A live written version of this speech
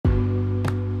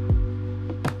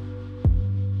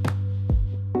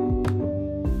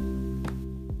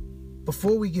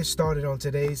Before we get started on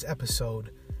today's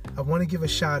episode, I want to give a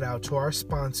shout out to our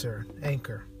sponsor,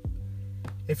 Anchor.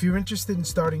 If you're interested in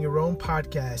starting your own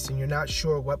podcast and you're not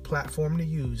sure what platform to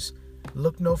use,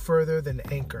 look no further than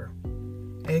Anchor.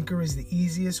 Anchor is the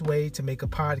easiest way to make a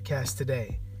podcast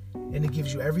today, and it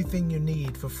gives you everything you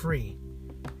need for free.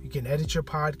 You can edit your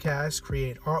podcast,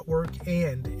 create artwork,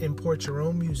 and import your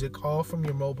own music all from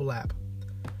your mobile app.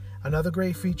 Another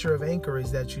great feature of Anchor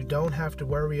is that you don't have to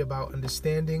worry about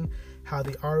understanding how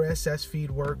the RSS feed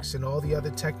works and all the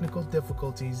other technical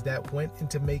difficulties that went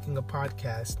into making a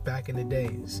podcast back in the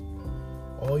days.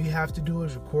 All you have to do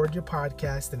is record your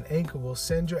podcast and Anchor will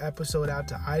send your episode out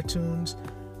to iTunes,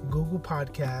 Google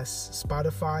Podcasts,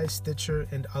 Spotify, Stitcher,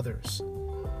 and others.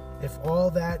 If all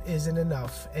that isn't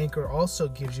enough, Anchor also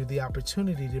gives you the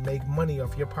opportunity to make money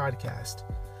off your podcast.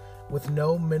 With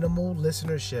no minimal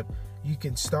listenership, you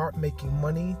can start making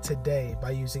money today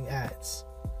by using ads.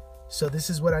 So this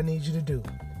is what I need you to do.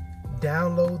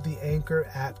 Download the Anchor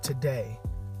app today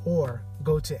or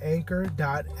go to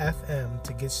anchor.fm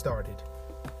to get started.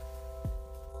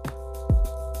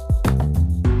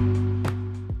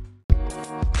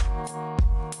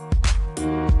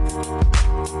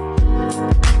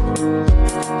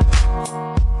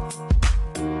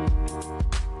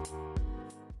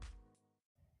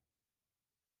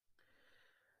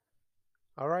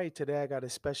 All right, today I got a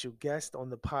special guest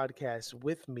on the podcast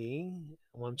with me.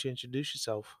 Why don't you introduce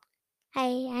yourself? Hi,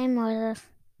 I'm Moses.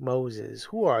 Moses,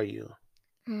 who are you?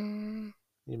 Mm,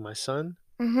 You my son?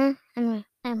 I'm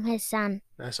his son.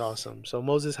 That's awesome. So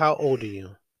Moses, how old are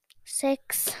you?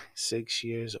 6. 6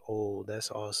 years old.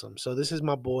 That's awesome. So this is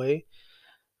my boy.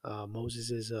 Moses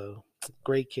is a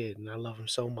great kid, and I love him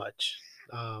so much.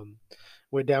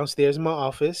 We're downstairs in my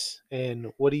office, and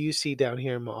what do you see down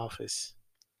here in my office?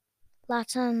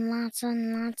 Lots of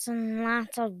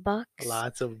books.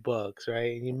 Lots of books,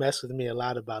 right? And you mess with me a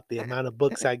lot about the amount of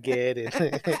books I get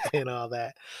and and all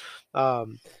that.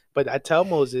 But I tell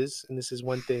Moses, and this is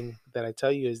one thing that I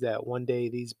tell you, is that one day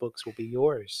these books will be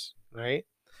yours, right?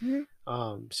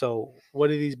 Mm-hmm. So what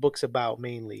are these books about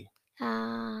mainly?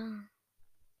 God.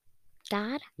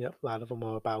 Yep, a lot of them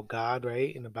are about God,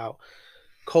 right? And about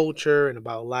culture and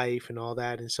about life and all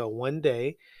that. And so one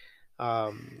day,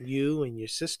 you and your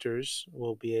sisters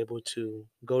will be able to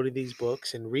go to these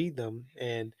books and read them.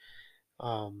 And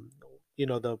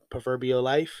the proverbial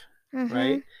life, Mm-hmm.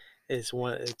 right? It's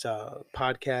a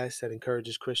podcast that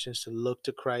encourages Christians to look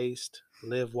to Christ,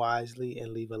 live wisely,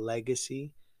 and leave a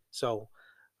legacy. So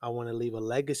I want to leave a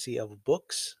legacy of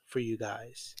books for you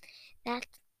guys.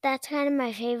 That's kind of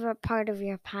my favorite part of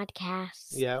your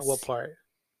podcast. Yeah, what part?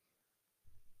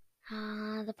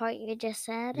 The part you just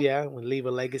said. Yeah, we leave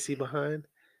a legacy behind.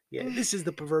 Yeah, this is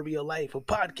the proverbial life, a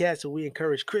podcast where we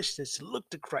encourage Christians to look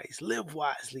to Christ, live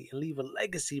wisely, and leave a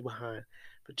legacy behind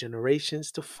for generations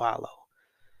to follow.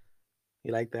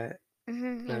 You like that?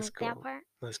 Mm-hmm. That's like cool. That part.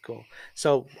 That's cool.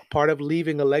 So part of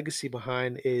leaving a legacy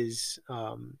behind is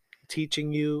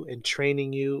teaching you and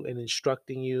training you and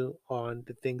instructing you on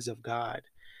the things of God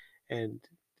and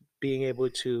being able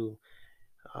to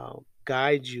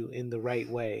guide you in the right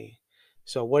way.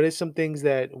 So what are some things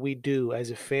that we do as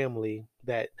a family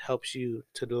that helps you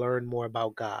to learn more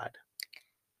about God?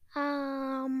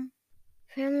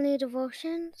 Family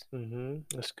devotions.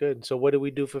 That's good. So what do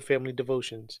we do for family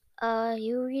devotions?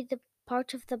 You read the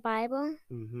parts of the Bible.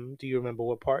 Do you remember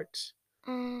what parts?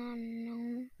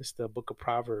 No. It's the book of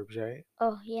Proverbs, right?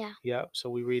 Oh, yeah. Yeah. So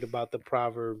we read about the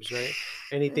Proverbs, right?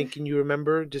 Anything, can you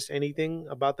remember just anything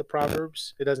about the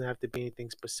Proverbs? It doesn't have to be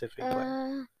anything specific,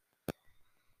 but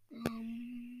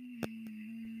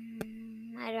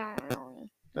I don't know.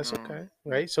 that's okay,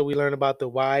 right? So we learn about the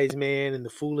wise man and the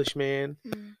foolish man,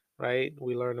 right?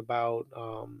 We learn about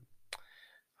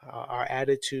our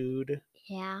attitude.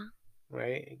 Yeah.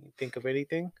 Right? Think of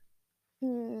anything?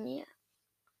 Yeah.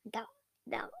 That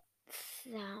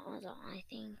was all, I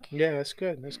think. Yeah, that's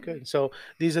good. That's good. So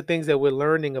these are things that we're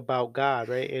learning about God,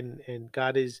 right? And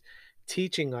God is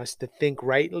teaching us to think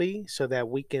rightly so that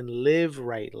we can live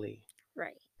rightly.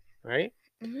 Right. Right?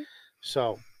 Mm-hmm.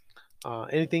 So,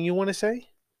 anything you want to say?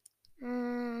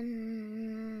 No,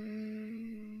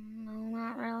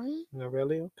 not really. Not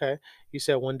really? Okay. You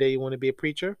said one day you want to be a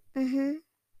preacher? Mm-hmm.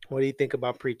 What do you think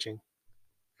about preaching?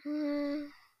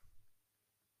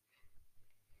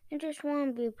 I just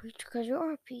want to be a preacher because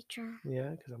you're a preacher.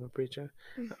 Yeah, because I'm a preacher.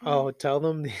 Mm-hmm. Oh, tell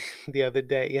them the other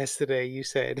day, yesterday, you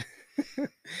said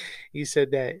you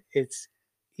said that it's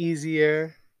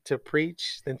easier to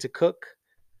preach than to cook.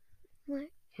 What?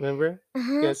 Remember?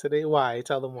 Yesterday? Why?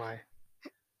 Tell them why.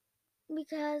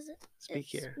 Because Speak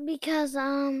here. Because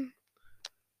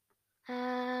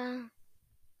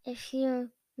if you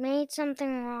made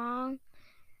something wrong,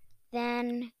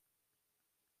 then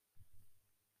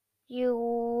you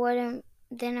wouldn't.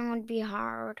 Then it would be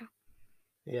hard.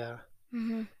 Yeah.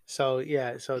 Mhm. So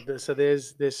yeah, so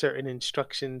there's certain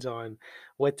instructions on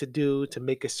what to do to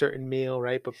make a certain meal,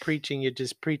 right? But preaching, you're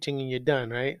just preaching and you're done,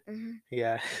 right? Mhm.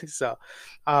 Yeah. So,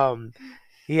 um,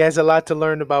 he has a lot to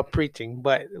learn about preaching,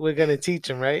 but we're gonna teach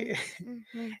him, right?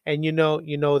 Mhm. And you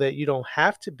know that you don't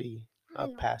have to be I a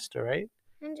know. pastor, right?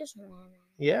 I just wanna.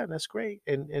 Yeah, that's great.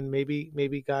 And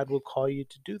maybe God will call you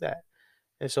to do that.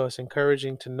 And so it's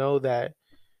encouraging to know that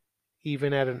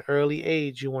even at an early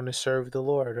age, you want to serve the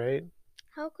Lord, right?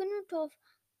 How can you tell if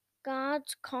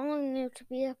God's calling you to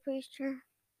be a preacher?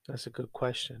 That's a good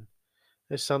question.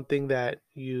 It's something that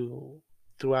you,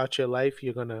 throughout your life,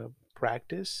 you're going to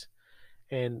practice.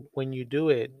 And when you do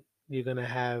it, you're going to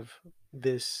have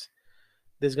this,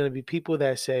 there's going to be people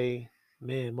that say,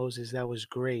 man, Moses, that was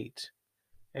great.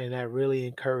 And that really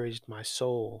encouraged my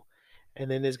soul. And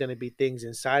then there's going to be things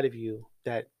inside of you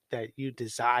that you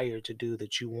desire to do,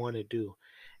 that you want to do.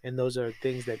 And those are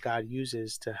things that God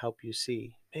uses to help you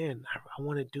see, man, I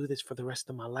want to do this for the rest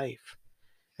of my life.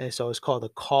 And so it's called a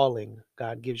calling.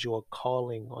 God gives you a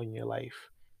calling on your life.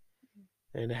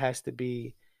 And it has to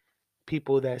be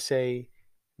people that say,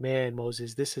 man,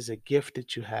 Moses, this is a gift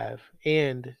that you have,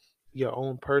 and your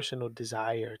own personal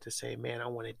desire to say, man, I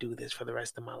want to do this for the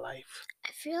rest of my life.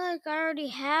 I feel like I already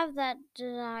have that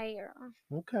desire.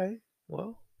 Okay.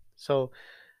 Well, so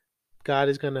God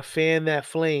is going to fan that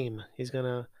flame. He's going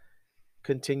to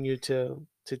continue to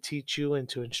teach you and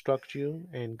to instruct you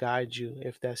and guide you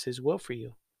if that's his will for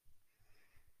you.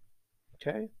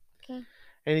 Okay? Okay.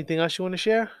 Anything else you want to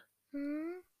share?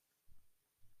 Hmm.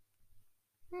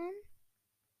 Hmm.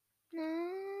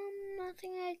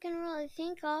 Nothing I can really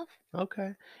think of.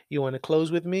 Okay. You want to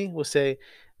close with me? We'll say,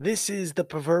 this is the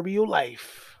proverbial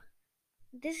life,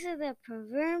 This is the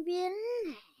proverbial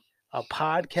a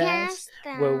podcast cast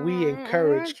where we that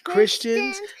encourage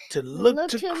Christians Christians to look look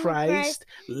to to Christ, Christ,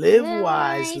 live live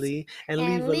wise, wisely, and leave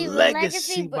and a leave a legacy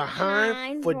legacy behind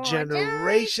behind for for generations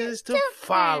generations to to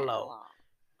follow. follow.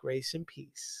 Grace and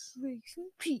peace. Grace and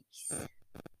peace.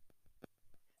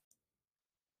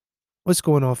 What's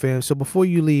going on, fam? So before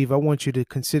you leave, I want you to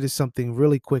consider something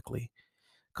really quickly.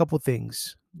 A couple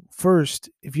things. First,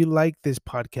 if you like this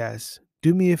podcast,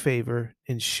 do me a favor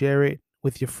and share it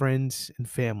with your friends and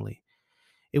family.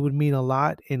 It would mean a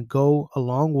lot and go a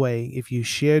long way if you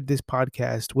shared this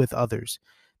podcast with others.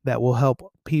 That will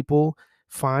help people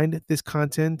find this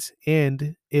content,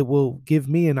 and it will give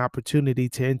me an opportunity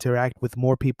to interact with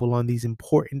more people on these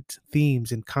important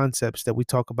themes and concepts that we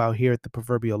talk about here at the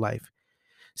Proverbial Life.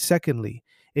 Secondly,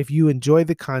 if you enjoy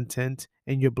the content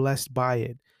and you're blessed by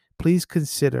it, please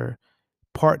consider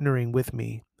partnering with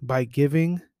me by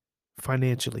giving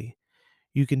financially.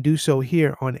 You can do so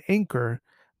here on Anchor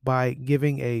by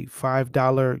giving a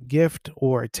 $5 gift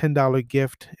or a $10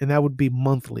 gift, and that would be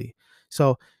monthly.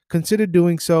 So consider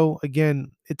doing so.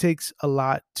 Again, it takes a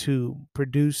lot to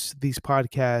produce these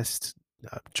podcasts,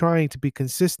 trying to be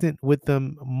consistent with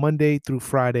them Monday through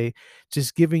Friday,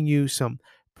 just giving you some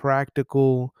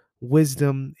practical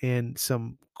wisdom and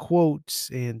some quotes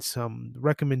and some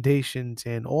recommendations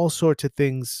and all sorts of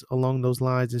things along those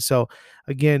lines. And so,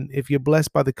 again, if you're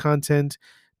blessed by the content,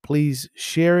 please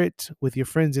share it with your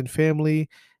friends and family.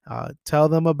 Tell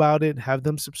them about it. Have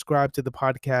them subscribe to the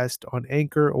podcast on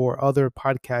Anchor or other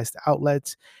podcast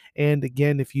outlets. And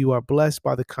again, if you are blessed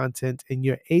by the content and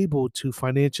you're able to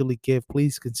financially give,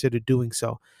 please consider doing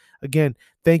so. Again,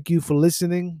 thank you for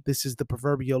listening. This is the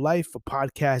Proverbial Life, a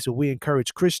podcast where we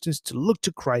encourage Christians to look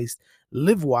to Christ,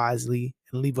 live wisely,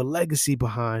 and leave a legacy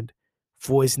behind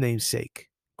for his name's sake.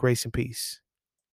 Grace and peace.